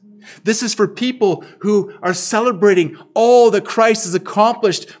Christ. This is for people who are celebrating all that Christ has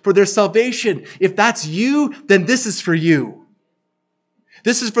accomplished for their salvation. If that's you, then this is for you.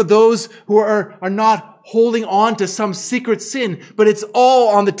 This is for those who are not holding on to some secret sin, but it's all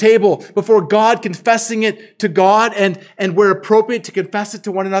on the table before God, confessing it to God and where appropriate to confess it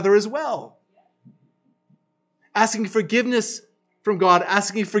to one another as well. Asking forgiveness from God,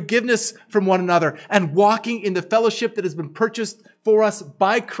 asking forgiveness from one another, and walking in the fellowship that has been purchased for us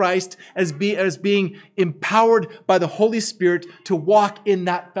by Christ as being empowered by the Holy Spirit to walk in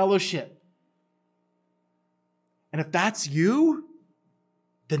that fellowship. And if that's you,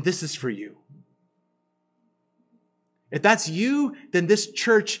 then this is for you. If that's you, then this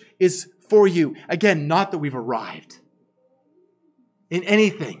church is for you. Again, not that we've arrived in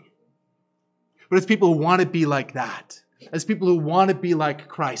anything, but as people who want to be like that. As people who want to be like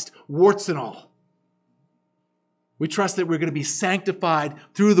Christ, warts and all. We trust that we're going to be sanctified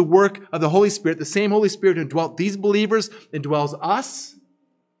through the work of the Holy Spirit, the same Holy Spirit who indwelt these believers, indwells us.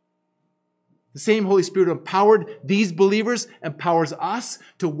 The same Holy Spirit who empowered these believers empowers us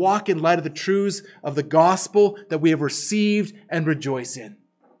to walk in light of the truths of the gospel that we have received and rejoice in.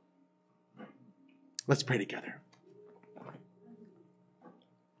 Let's pray together.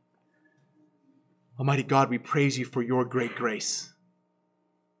 Almighty God, we praise you for your great grace.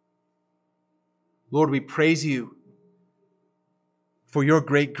 Lord, we praise you for your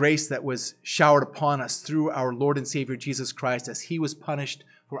great grace that was showered upon us through our Lord and Savior Jesus Christ as He was punished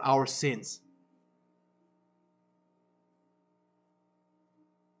for our sins.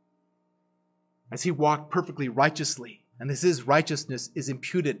 As He walked perfectly righteously, and as His righteousness is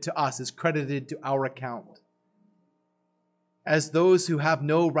imputed to us, is credited to our account. As those who have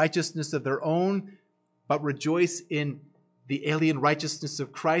no righteousness of their own, but rejoice in the alien righteousness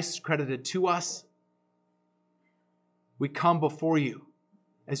of Christ credited to us, we come before you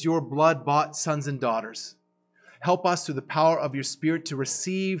as your blood-bought sons and daughters. Help us through the power of your Spirit to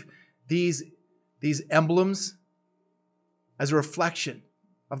receive these emblems as a reflection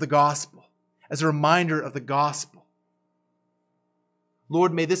of the gospel, as a reminder of the gospel.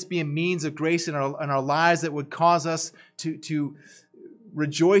 Lord, may this be a means of grace in our lives that would cause us to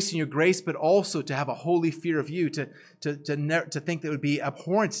rejoice in your grace, but also to have a holy fear of you, to think that it would be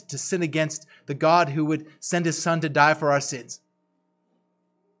abhorrent to sin against the God who would send His Son to die for our sins.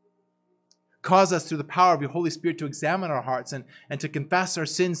 Cause us through the power of your Holy Spirit to examine our hearts and to confess our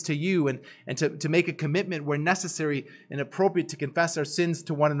sins to you and to make a commitment where necessary and appropriate to confess our sins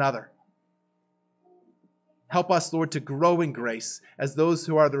to one another. Help us, Lord, to grow in grace as those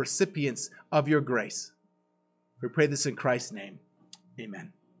who are the recipients of your grace. We pray this in Christ's name.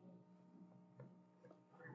 Amen.